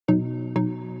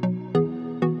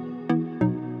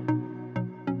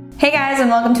Hey guys, and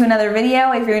welcome to another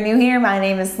video. If you're new here, my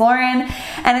name is Lauren,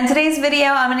 and in today's video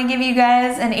I'm going to give you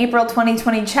guys an April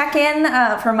 2020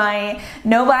 check-in for my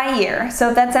no-buy year. So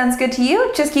if that sounds good to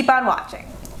you, just keep on watching.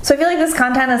 So I feel like this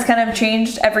content has kind of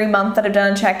changed every month that I've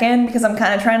done a check-in because I'm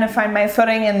kind of trying to find my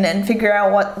footing and figure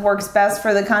out what works best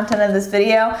for the content of this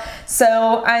video.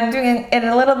 So I'm doing it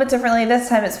a little bit differently this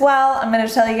time as well. I'm going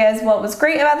to tell you guys what was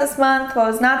great about this month, what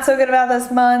was not so good about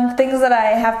this month, things that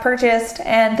I have purchased,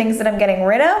 and things that I'm getting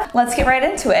rid of. Let's get right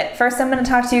into it. First, I'm going to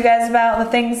talk to you guys about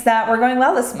the things that were going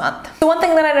well this month. So one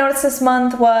thing that I noticed this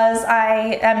month was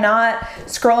I am not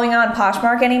scrolling on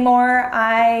Poshmark anymore.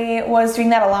 I was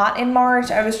doing that a lot in March.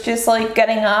 I was just like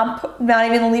getting up, not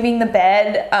even leaving the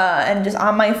bed, and just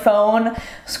on my phone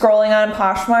scrolling on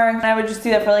Poshmark. And I would just do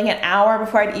that for like an hour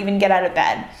before I'd even get out of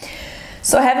bed.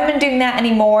 So I haven't been doing that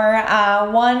anymore.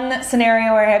 One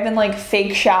scenario where I've been like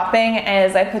fake shopping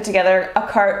is I put together a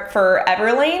cart for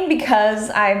Everlane because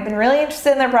I've been really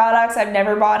interested in their products. I've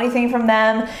never bought anything from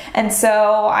them, and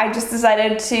so I just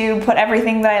decided to put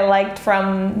everything that I liked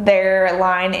from their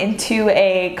line into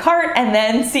a cart and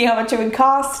then see how much it would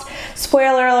cost.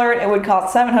 Spoiler alert, it would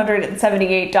cost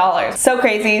 $778. So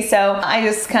crazy. So I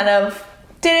just kind of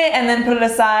did it and then put it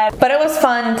aside. But it was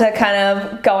fun to kind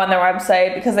of go on their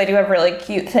website because they do have really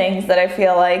cute things that I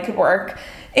feel like work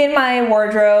in my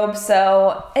wardrobe.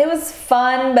 So it was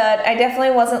fun, but I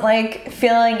definitely wasn't like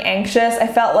feeling anxious. I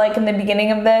felt like in the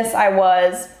beginning of this, I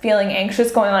was feeling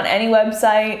anxious going on any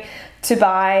website to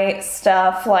buy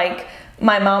stuff. Like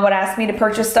my mom would ask me to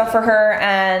purchase stuff for her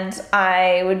and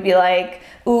I would be like,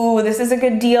 ooh, this is a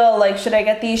good deal, like should I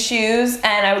get these shoes?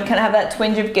 And I would kind of have that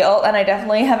twinge of guilt, and I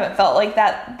definitely haven't felt like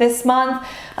that this month.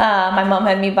 My mom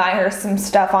had me buy her some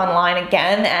stuff online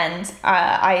again, and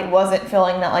I wasn't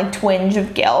feeling that like twinge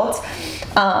of guilt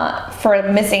for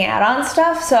missing out on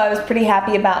stuff, so I was pretty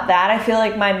happy about that. I feel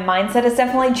like my mindset is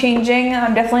definitely changing.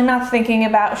 I'm definitely not thinking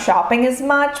about shopping as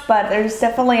much, but there's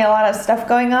definitely a lot of stuff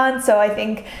going on, so I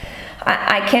think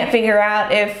I can't figure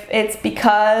out if it's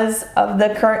because of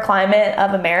the current climate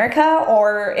of America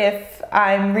or if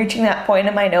I'm reaching that point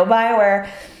in my no-buy where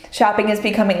shopping is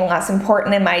becoming less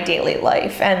important in my daily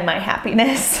life and my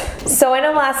happiness. So I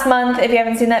know last month, if you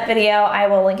haven't seen that video, I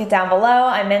will link it down below.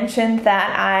 I mentioned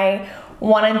that I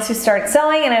wanted to start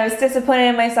sewing and I was disappointed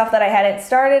in myself that I hadn't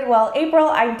started. Well, April,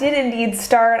 I did indeed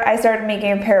start. I started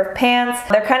making a pair of pants.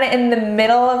 They're kind of in the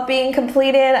middle of being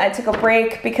completed. I took a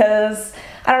break because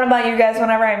I don't know about you guys,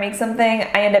 whenever I make something,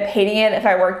 I end up hating it if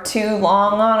I work too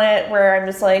long on it, where I'm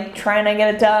just like trying to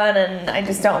get it done and I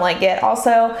just don't like it.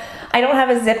 Also, I don't have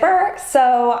a zipper,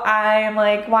 so I'm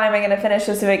like, why am I gonna finish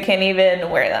this if I can't even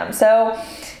wear them? So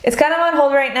it's kind of on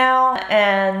hold right now,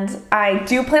 and I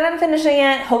do plan on finishing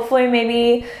it. Hopefully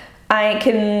maybe I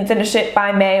can finish it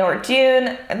by May or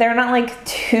June. They're not like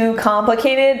too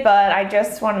complicated, but I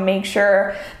just want to make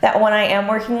sure that when I am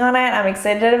working on it, I'm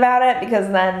excited about it because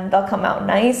then they'll come out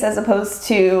nice as opposed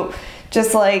to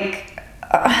just like,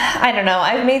 I don't know.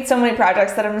 I've made so many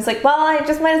projects that I'm just like, well, I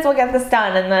just might as well get this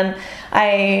done, and then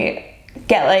I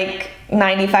get like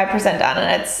 95% done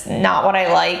and it's not what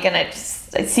I like, and I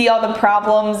see all the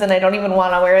problems and I don't even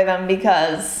want to wear them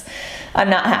because I'm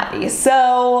not happy.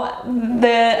 So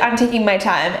I'm taking my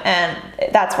time and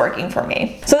that's working for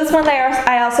me. So this month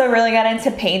I also really got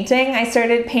into painting. I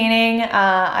started painting.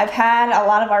 I've had a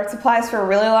lot of art supplies for a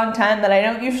really long time that I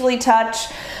don't usually touch.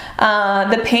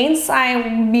 The paints I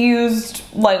used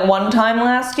like one time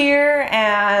last year,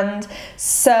 and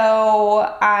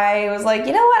so I was like,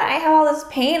 you know what, I have all this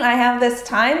paint, I have this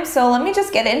time, so let me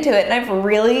just get into it, and I've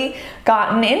really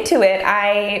gotten into it.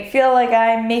 I feel like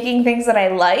I'm making things that I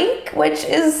like, which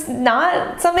is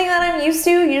not something that I'm used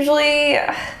to. Usually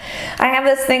I have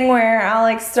this thing where I'll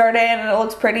like start it and it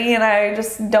looks pretty and I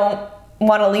just don't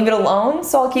want to leave it alone,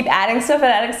 so I'll keep adding stuff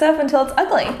until it's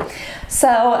ugly. So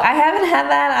I haven't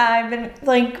had that. I've been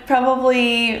like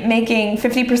probably making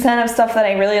 50% of stuff that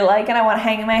I really like and I want to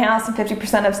hang in my house, and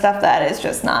 50% of stuff that is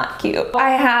just not cute.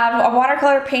 I have a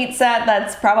watercolor paint set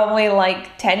that's probably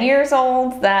like 10 years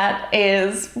old that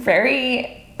is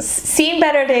seen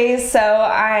better days, so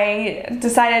I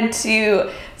decided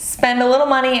to spend a little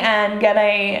money and get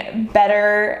a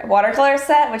better watercolor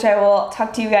set, which I will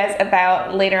talk to you guys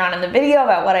about later on in the video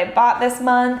about what I bought this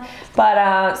month.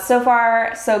 But so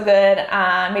far so good.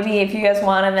 Maybe if you guys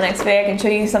want, in the next video I can show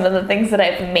you some of the things that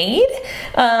I've made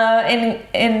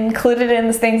included in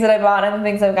the things that I bought and the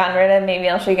things I've gotten rid of. Maybe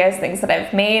I'll show you guys things that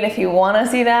I've made if you want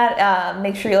to see that.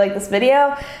 Make sure you like this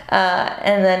video,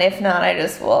 and then if not, I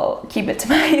just will keep it to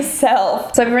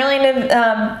myself. So I'm really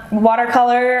into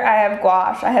watercolor. I have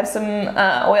gouache. I have some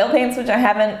oil paints which I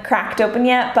haven't cracked open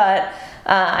yet, but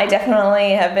I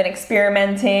definitely have been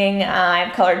experimenting. I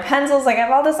have colored pencils, like I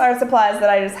have all this art supplies that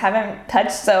I just haven't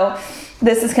touched, so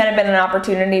this has kind of been an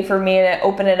opportunity for me to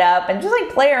open it up and just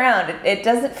like play around. It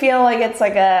doesn't feel like it's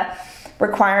like a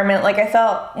requirement like I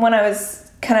felt when I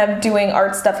was kind of doing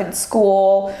art stuff in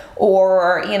school,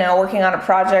 or you know, working on a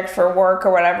project for work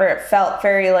or whatever. It felt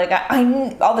very like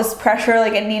I all this pressure,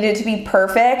 like it needed to be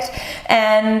perfect.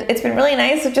 And it's been really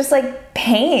nice to just like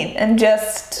paint and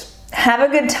just have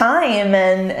a good time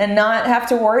and not have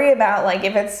to worry about like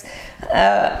if it's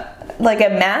like a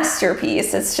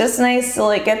masterpiece. It's just nice to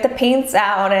like get the paints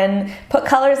out and put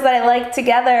colors that I like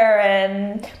together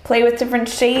and play with different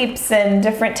shapes and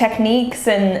different techniques,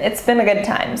 and it's been a good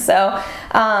time. So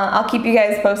I'll keep you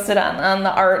guys posted on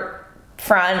the art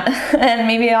front, and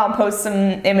maybe I'll post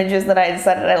some images that I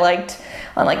decided I liked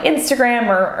on like Instagram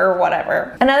or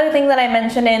whatever. Another thing that I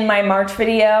mentioned in my March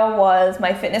video was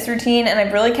my fitness routine, and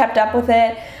I've really kept up with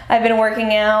it. I've been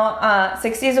working out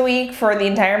 6 days a week for the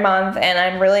entire month, and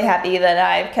I'm really happy that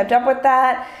I've kept up with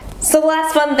that. So the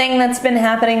last fun thing that's been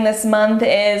happening this month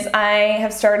is I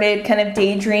have started kind of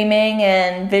daydreaming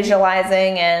and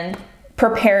visualizing and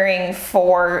preparing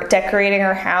for decorating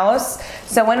our house.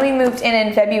 So when we moved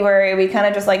in February, we kind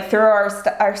of just like threw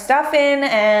our stuff in,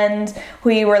 and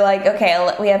we were like,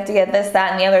 okay, we have to get this,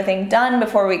 that, and the other thing done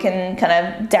before we can kind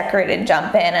of decorate and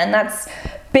jump in. And that's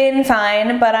been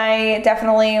fine, but I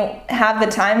definitely have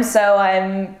the time, so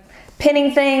I'm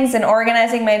pinning things and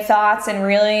organizing my thoughts and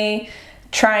really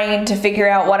trying to figure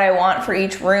out what I want for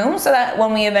each room, so that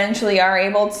when we eventually are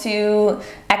able to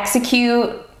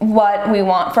execute what we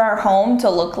want for our home to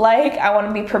look like, I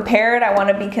want to be prepared, I want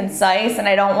to be concise, and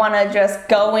I don't want to just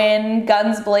go in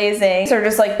guns blazing or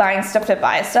just like buying stuff to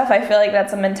buy stuff. I feel like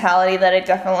that's a mentality that I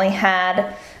definitely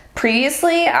had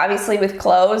previously, obviously with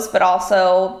clothes, but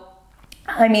also,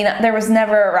 I mean, there was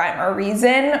never a rhyme or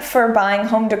reason for buying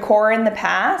home decor in the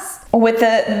past.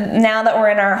 Now that we're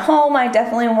in our home, I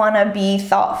definitely want to be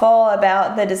thoughtful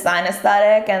about the design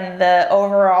aesthetic and the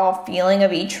overall feeling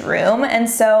of each room. And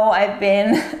so I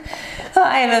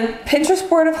have a Pinterest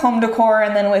board of home decor,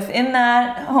 and then within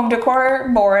that home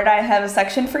decor board, I have a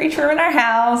section for each room in our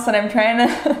house, and I'm trying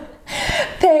to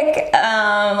pick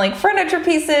like furniture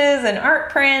pieces and art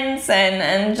prints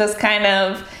and just kind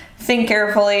of think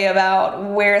carefully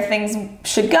about where things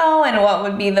should go and what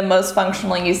would be the most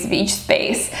functional use of each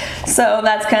space. So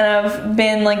that's kind of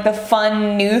been like the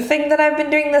fun new thing that I've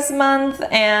been doing this month,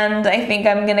 and I think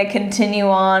I'm gonna continue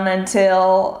on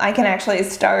until I can actually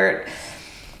start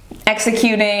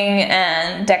executing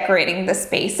and decorating the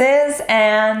spaces.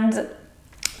 And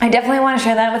I definitely want to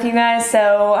share that with you guys,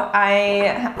 so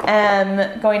I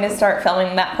am going to start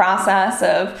filming that process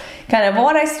of kind of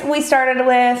what we started with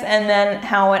and then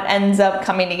how it ends up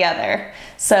coming together.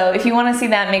 So if you want to see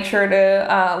that, make sure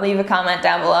to leave a comment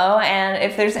down below, and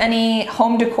if there's any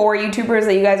home decor YouTubers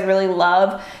that you guys really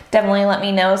love, definitely let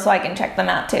me know so I can check them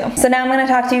out too. So now I'm going to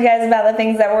talk to you guys about the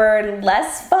things that were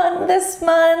less fun this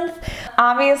month.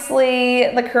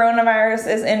 Obviously, the coronavirus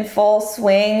is in full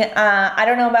swing. I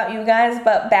don't know about you guys,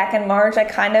 but back in March, I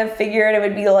kind of figured it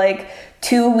would be like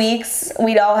 2 weeks.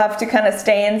 We'd all have to kind of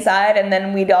stay inside, and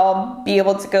then we'd all be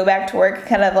able to go back to work,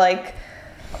 kind of like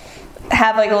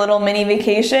have like a little mini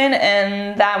vacation,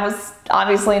 and that was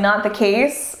obviously not the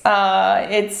case.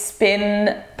 It's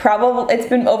been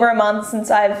over a month since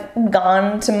I've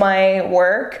gone to my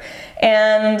work,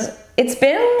 and it's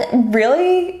been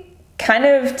really kind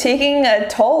of taking a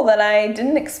toll that I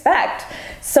didn't expect.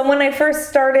 So when I first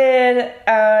started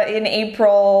in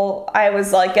April, I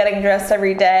was like getting dressed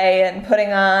every day and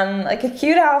putting on like a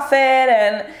cute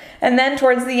outfit, and then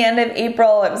towards the end of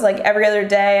April, it was like every other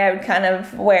day I would kind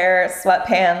of wear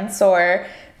sweatpants or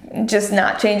just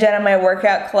not change out of my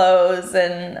workout clothes,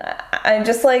 and I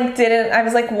just like I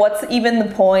was like, what's even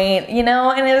the point, you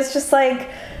know? And it was just like,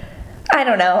 I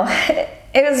don't know,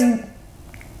 it was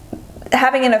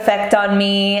having an effect on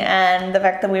me, and the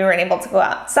fact that we weren't able to go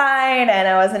outside and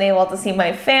I wasn't able to see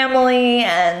my family.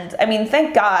 And I mean,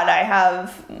 thank God I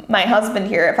have my husband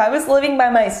here. If I was living by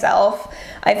myself,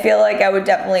 I feel like I would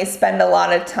definitely spend a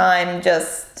lot of time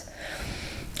just,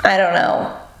 I don't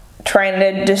know, trying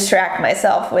to distract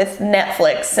myself with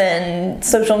Netflix and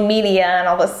social media and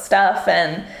all this stuff.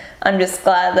 And I'm just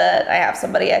glad that I have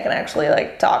somebody I can actually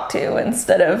like talk to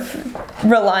instead of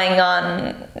relying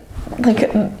on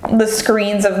like the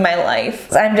screens of my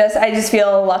life. I just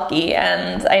feel lucky,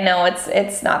 and I know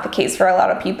it's not the case for a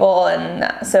lot of people.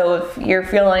 And so if you're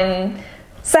feeling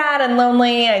sad and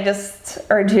lonely, I just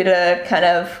urge you to kind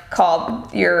of call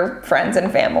your friends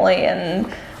and family and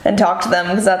talk to them,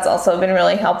 because that's also been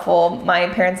really helpful. My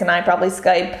parents and I probably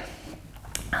Skype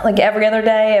like every other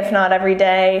day, if not every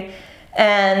day.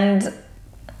 And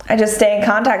I just stay in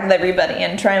contact with everybody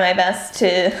and try my best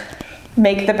to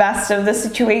make the best of the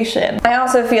situation. I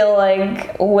also feel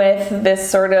like with this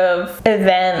sort of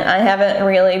event, I haven't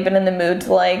really been in the mood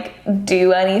to like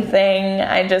do anything.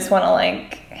 I just want to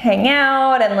like hang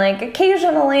out, and like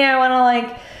occasionally I want to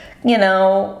like, you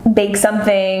know, bake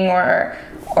something or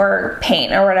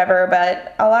paint or whatever,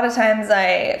 but a lot of times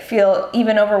I feel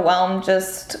even overwhelmed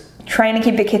just trying to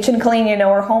keep the kitchen clean. You know,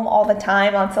 we're home all the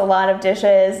time, lots a lot of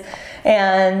dishes,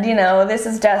 and you know, this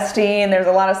is dusty and there's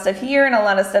a lot of stuff here and a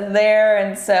lot of stuff there,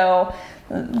 and so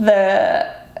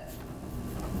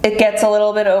it gets a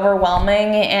little bit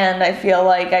overwhelming, and I feel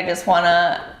like I just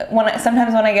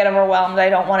sometimes when I get overwhelmed, I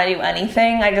don't want to do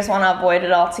anything. I just want to avoid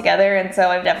it altogether, and so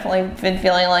I've definitely been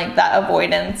feeling like that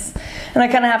avoidance. And I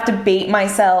kind of have to bait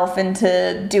myself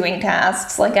into doing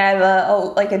tasks. Like I have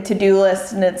a to-do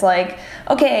list, and it's like,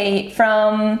 okay,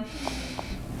 from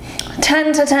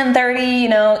 10 to 10:30, you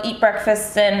know, eat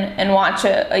breakfast and watch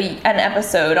an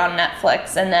episode on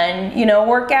Netflix, and then, you know,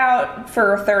 work out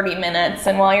for 30 minutes,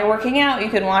 and while you're working out you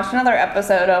can watch another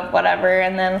episode of whatever,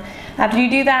 and then after you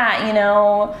do that, you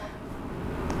know,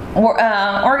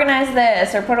 organize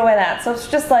this or put away that. So it's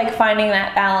just like finding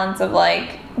that balance of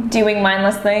like doing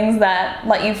mindless things that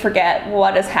let you forget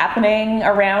what is happening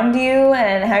around you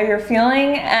and how you're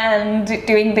feeling, and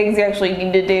doing things you actually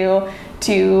need to do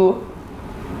to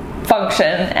function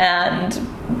and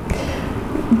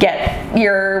get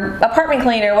your apartment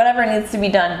clean or whatever needs to be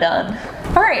done.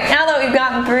 All right, now that we've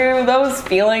gotten through those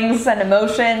feelings and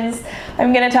emotions,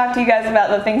 I'm gonna talk to you guys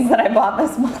about the things that I bought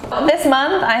this month. This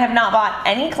month, I have not bought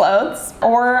any clothes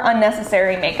or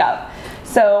unnecessary makeup.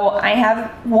 So I have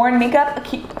worn makeup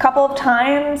a couple of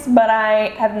times, but I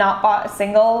have not bought a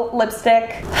single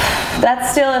lipstick.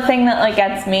 That's still a thing that like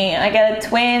gets me. I get a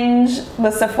twinge.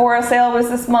 The Sephora sale was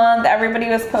this month. Everybody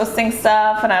was posting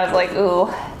stuff, and I was like, ooh.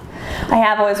 I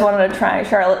have always wanted to try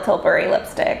Charlotte Tilbury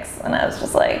lipsticks, and I was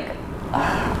just like,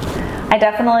 ugh. I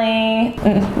definitely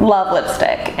love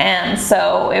lipstick, and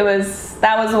so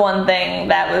that was one thing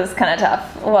that was kind of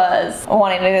tough, was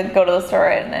wanting to go to the store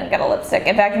and get a lipstick.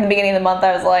 In fact, in the beginning of the month,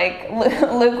 I was like,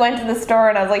 Luke went to the store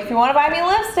and I was like, if you want to buy me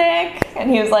lipstick, and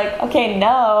he was like, okay,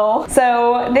 no.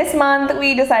 So this month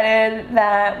we decided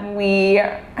that we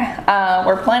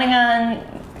were planning on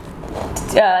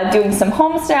doing some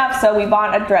home stuff, so we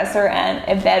bought a dresser and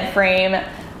a bed frame.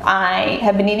 I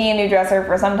have been needing a new dresser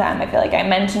for some time. I feel like I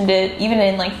mentioned it even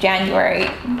in like January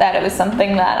that it was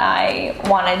something that I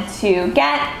wanted to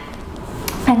get.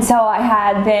 And so I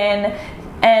had been,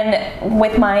 and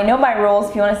with my no-buy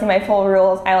rules, if you want to see my full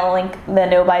rules, I will link the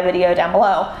no-buy video down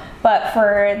below. But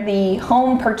for the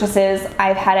home purchases,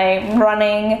 I've had a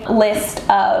running list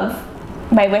of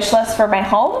my wish list for my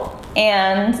home,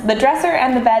 and the dresser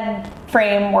and the bed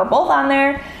frame were both on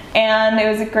there. And it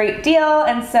was a great deal,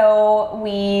 and so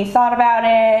we thought about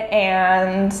it,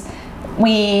 and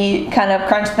we kind of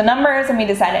crunched the numbers, and we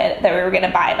decided that we were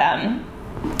gonna buy them.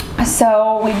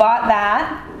 So we bought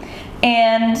that,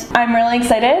 and I'm really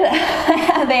excited.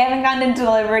 They haven't gotten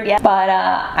delivered yet, but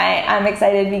I'm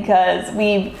excited because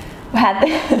we've had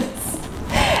this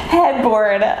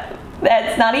headboard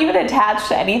that's not even attached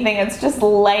to anything. It's just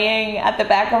laying at the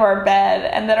back of our bed,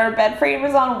 and then our bed frame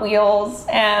is on wheels,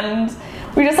 and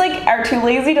we just like are too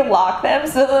lazy to lock them,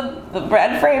 so the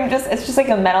bed frame it's just like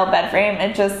a metal bed frame.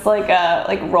 It just like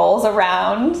rolls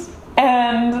around,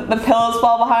 and the pillows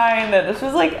fall behind, and it's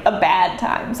just like a bad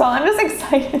time. So I'm just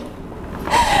excited.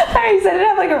 I'm excited to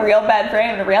have like a real bed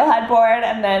frame and a real headboard,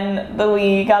 and then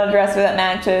we got a dresser that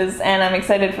matches, and I'm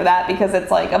excited for that because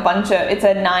it's like it's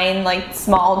a 9 like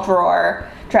small drawer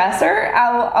dresser.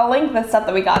 I'll link the stuff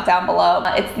that we got down below.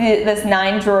 It's this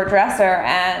 9 drawer dresser,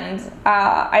 and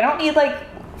I don't need like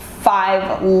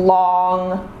 5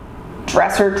 long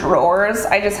dresser drawers.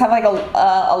 I just have like a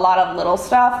lot of little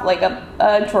stuff, like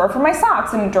a drawer for my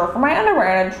socks, and a drawer for my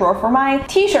underwear, and a drawer for my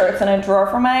t-shirts, and a drawer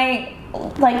for my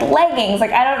like leggings.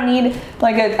 Like I don't need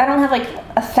like I don't have like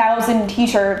 1,000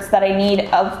 t-shirts that I need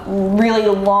a really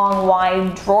long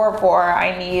wide drawer for.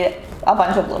 I need a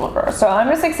bunch of little drawers. So I'm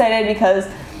just excited because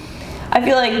I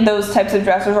feel like those types of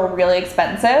dressers are really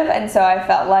expensive, and so I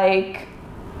felt like,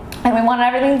 and we wanted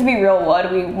everything to be real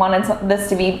wood. We wanted these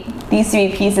to be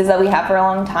pieces that we have for a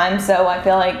long time, so I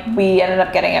feel like we ended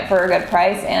up getting it for a good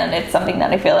price, and it's something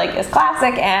that I feel like is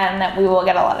classic and that we will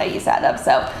get a lot of use out of.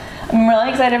 So I'm really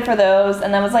excited for those,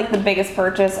 and that was like the biggest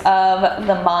purchase of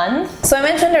the month. So I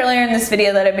mentioned earlier in this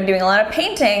video that I've been doing a lot of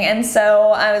painting, and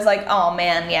so I was like, oh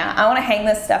man, yeah, I want to hang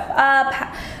this stuff up.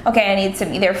 Okay, I need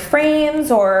some either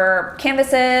frames or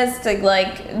canvases to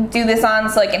like do this on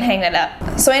so I can hang it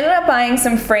up. So I ended up buying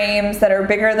some frames that are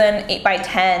bigger than 8 by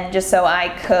 10 just so I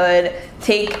could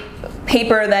take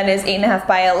paper that is 8.5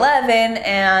 by 11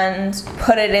 and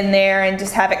put it in there and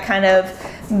just have it kind of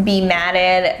be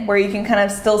matted where you can kind of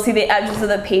still see the edges of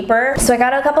the paper. So I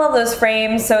got a couple of those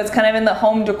frames, so it's kind of in the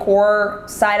home decor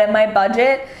side of my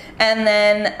budget. And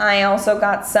then I also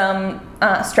got some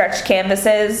stretched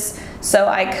canvases so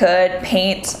I could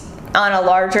paint on a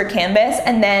larger canvas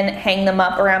and then hang them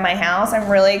up around my house. I'm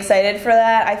really excited for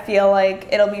that. I feel like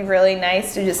it'll be really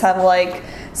nice to just have like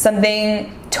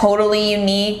something totally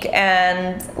unique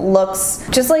and looks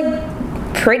just like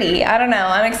pretty. I don't know,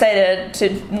 I'm excited to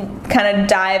kind of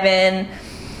dive in.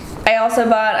 I also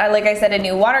bought, like I said, a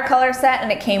new watercolor set,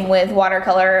 and it came with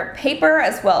watercolor paper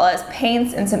as well as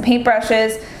paints and some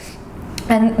paintbrushes.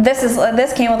 And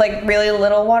this came with like really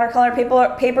little watercolor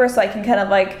paper, so I can kind of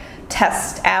like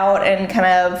test out and kind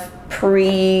of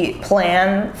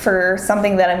pre-plan for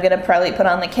something that I'm gonna probably put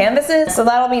on the canvases. So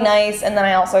that'll be nice. And then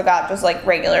I also got just like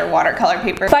regular watercolor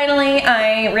paper. Finally,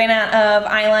 I ran out of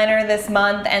eyeliner this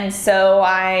month, and so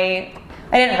I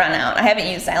didn't run out. I haven't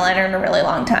used eyeliner in a really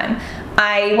long time.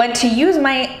 I went to use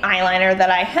my eyeliner that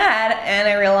I had, and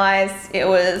I realized it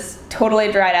was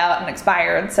totally dried out and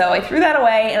expired. So I threw that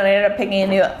away, and I ended up picking a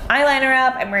new eyeliner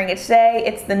up. I'm wearing it today.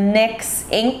 It's the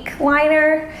NYX ink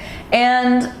liner,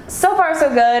 and so far so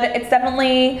good. It's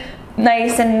definitely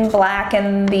nice and black,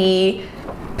 and the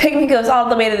pigment goes all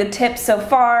the way to the tip so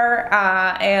far,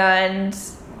 and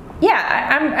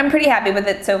yeah, I'm pretty happy with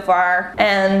it so far.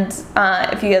 And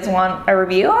if you guys want a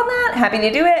review on that, happy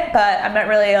to do it, but I'm not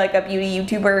really like a beauty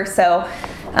YouTuber, so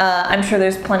I'm sure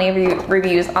there's plenty of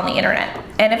reviews on the internet.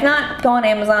 And if not, go on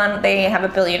Amazon, they have a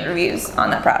billion reviews on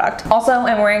that product. Also,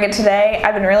 I'm wearing it today.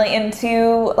 I've been really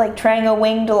into like trying a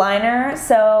winged liner,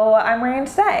 so I'm wearing it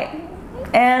today.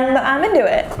 And I'm into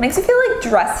it. Makes me feel like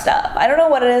dressed up. I don't know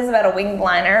what it is about a winged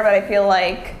liner, but I feel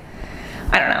like,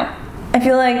 I don't know. I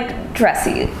feel like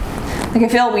dressy. Like I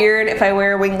feel weird if I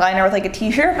wear a winged liner with like a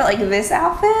t-shirt, but like this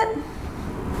outfit,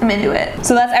 I'm into it.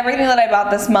 So that's everything that I bought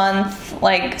this month,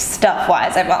 like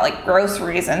stuff-wise. I bought like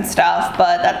groceries and stuff,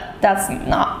 but that's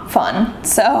not fun.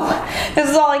 So this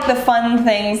is all like the fun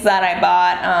things that I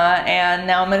bought, and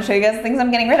now I'm gonna show you guys the things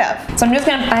I'm getting rid of. So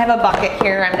I have a bucket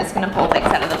here. I'm just gonna pull things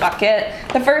out of the bucket.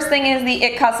 The first thing is the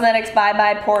IT Cosmetics Bye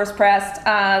Bye Pores Pressed.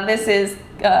 This is,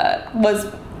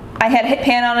 I had hit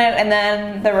pan on it, and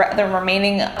then the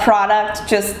remaining product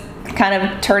just kind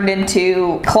of turned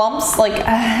into clumps, like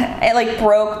it like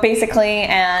broke basically,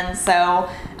 and so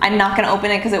I'm not gonna open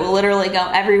it because it will literally go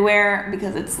everywhere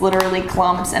because it's literally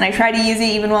clumps. And I tried to use it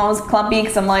even while it was clumpy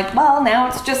because I'm like, well, now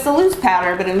it's just a loose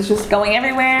powder, but it was just going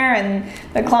everywhere, and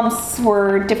the clumps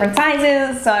were different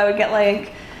sizes, so I would get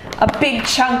like a big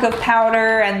chunk of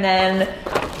powder, and then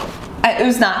it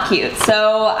was not cute.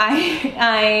 So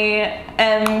I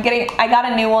got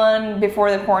a new one before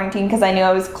the quarantine because I knew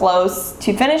I was close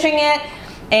to finishing it,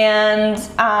 and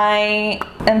I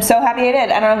am so happy I did.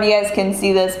 I don't know if you guys can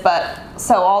see this, but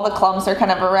so all the clumps are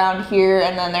kind of around here,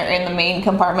 and then they're in the main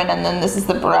compartment, and then this is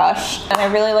the brush. And I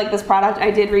really like this product. I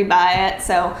did rebuy it,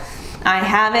 so I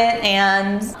have it,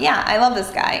 and yeah, I love this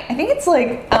guy. I think it's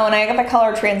like, oh, and I got the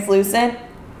color translucent.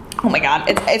 Oh my god,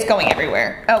 it's going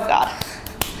everywhere. Oh god.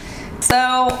 So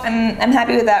I'm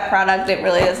happy with that product. It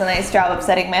really does a nice job of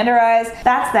setting my under eyes.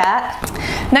 That's that.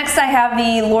 Next I have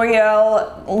the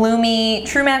L'Oreal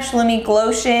True Match Lumi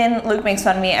Glotion. Luke makes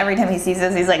fun of me every time he sees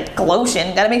this. He's like,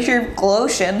 Glotion? Gotta make sure you're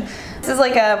Glotion. This is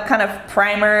like a kind of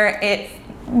primer. It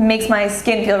makes my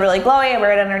skin feel really glowy. I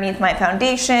wear it underneath my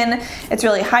foundation. It's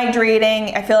really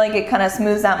hydrating. I feel like it kind of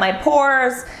smooths out my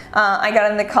pores. I got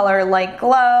in the color Light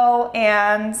Glow,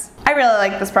 and I really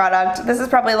like this product. This is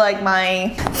probably like my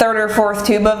third or fourth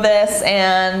tube of this,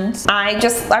 and I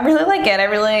really like it. I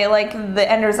really like the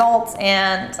end results,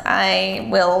 and I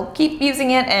will keep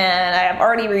using it, and I have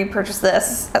already repurchased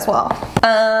this as well.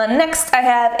 Next I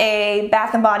have a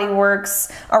Bath & Body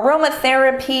Works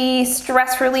Aromatherapy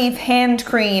Stress Relief Hand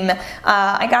Cream.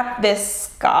 I got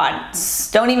this, God,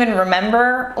 don't even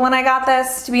remember when I got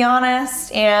this, to be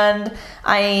honest, and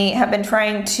I have been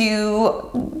trying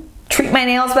to treat my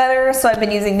nails better, so I've been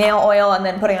using nail oil and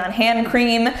then putting on hand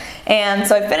cream, and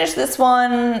so I finished this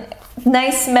one.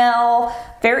 Nice smell,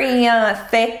 very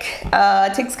thick.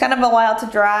 It takes kind of a while to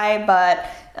dry, but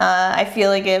I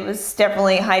feel like it was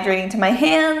definitely hydrating to my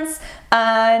hands.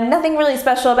 Nothing really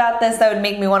special about this that would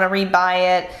make me want to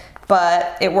rebuy it.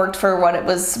 but it worked for what it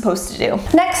was supposed to do.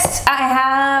 Next, I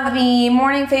have the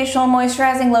Morning Facial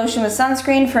Moisturizing Lotion with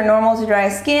Sunscreen for normal to dry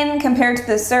skin compared to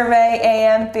the Survey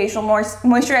AM Facial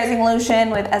Moisturizing Lotion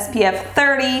with SPF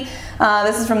 30.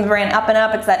 This is from the brand Up &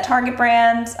 Up. It's that Target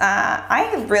brand.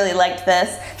 I really liked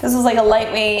this. This was like a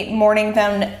lightweight morning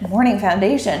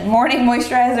foundation, morning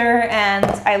moisturizer, and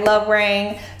I love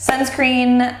wearing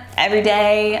sunscreen every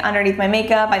day underneath my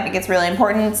makeup. I think it's really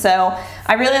important, so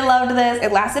I really loved this.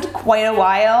 It lasted quite a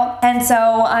while, and so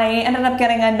I ended up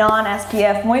getting a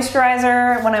non-SPF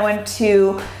moisturizer when I went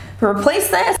to replace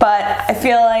this, but I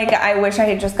feel like I wish I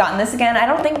had just gotten this again. I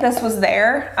don't think this was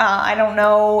there. I don't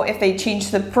know if they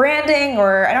changed the branding,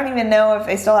 or I don't even know if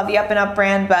they still have the Up & Up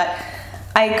brand, but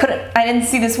I didn't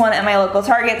see this one at my local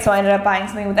Target, so I ended up buying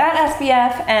something with that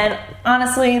SPF, and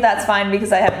honestly, that's fine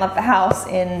because I haven't left the house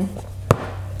in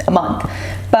a month.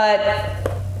 But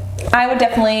I would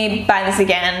definitely buy this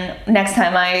again next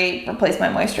time I replace my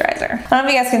moisturizer. I don't know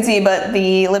if you guys can see, but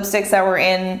the lipsticks that were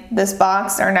in this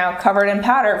box are now covered in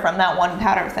powder from that one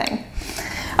powder thing.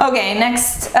 Okay,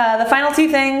 next, the final two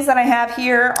things that I have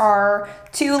here are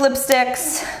two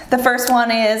lipsticks. The first one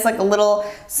is like a little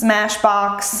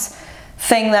Smashbox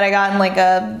thing that I got in like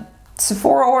a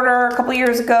Sephora order a couple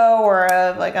years ago, or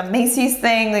like a Macy's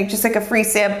thing, like just like a free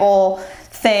sample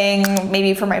thing,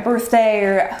 maybe for my birthday,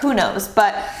 or who knows.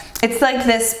 But it's like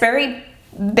this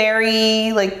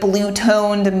very like blue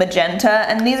toned magenta,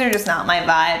 and these are just not my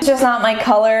vibe. It's just not my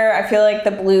color. I feel like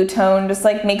the blue tone just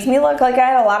like makes me look like I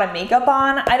have a lot of makeup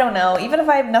on. I don't know, even if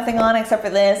I have nothing on except for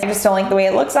this, I just don't like the way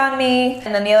it looks on me.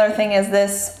 And then the other thing is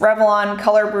this Revlon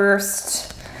Color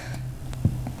Burst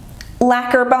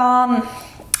Lacquer Balm.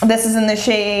 This is in the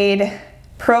shade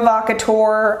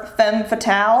Provocateur Femme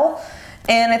Fatale,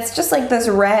 and it's just like this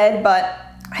red, but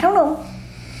I don't know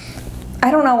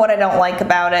what I don't like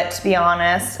about it, to be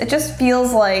honest. It just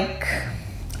feels like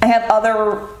I have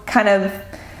other kind of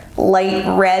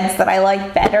light reds that I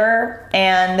like better,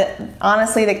 and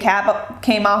honestly the cap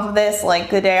came off of this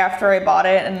like the day after I bought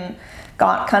it and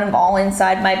got kind of all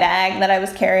inside my bag that I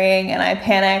was carrying, and I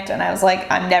panicked and I was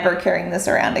like, I'm never carrying this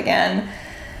around again.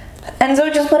 And so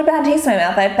it just put a bad taste in my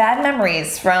mouth. I have bad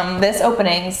memories from this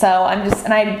opening, so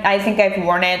I think I've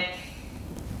worn it.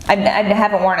 I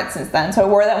haven't worn it since then. So I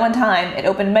wore that one time, it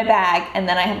opened my bag, and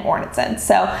then I haven't worn it since.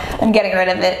 So I'm getting rid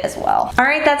of it as well. All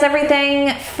right, that's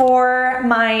everything for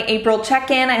my April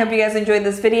check-in. I hope you guys enjoyed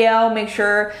this video. Make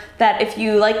sure that if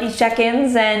you like these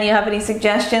check-ins and you have any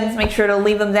suggestions, make sure to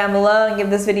leave them down below and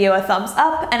give this video a thumbs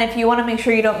up. And if you want to make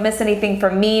sure you don't miss anything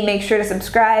from me, make sure to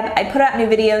subscribe. I put out new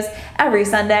videos every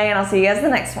Sunday, and I'll see you guys in the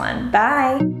next one.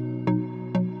 Bye.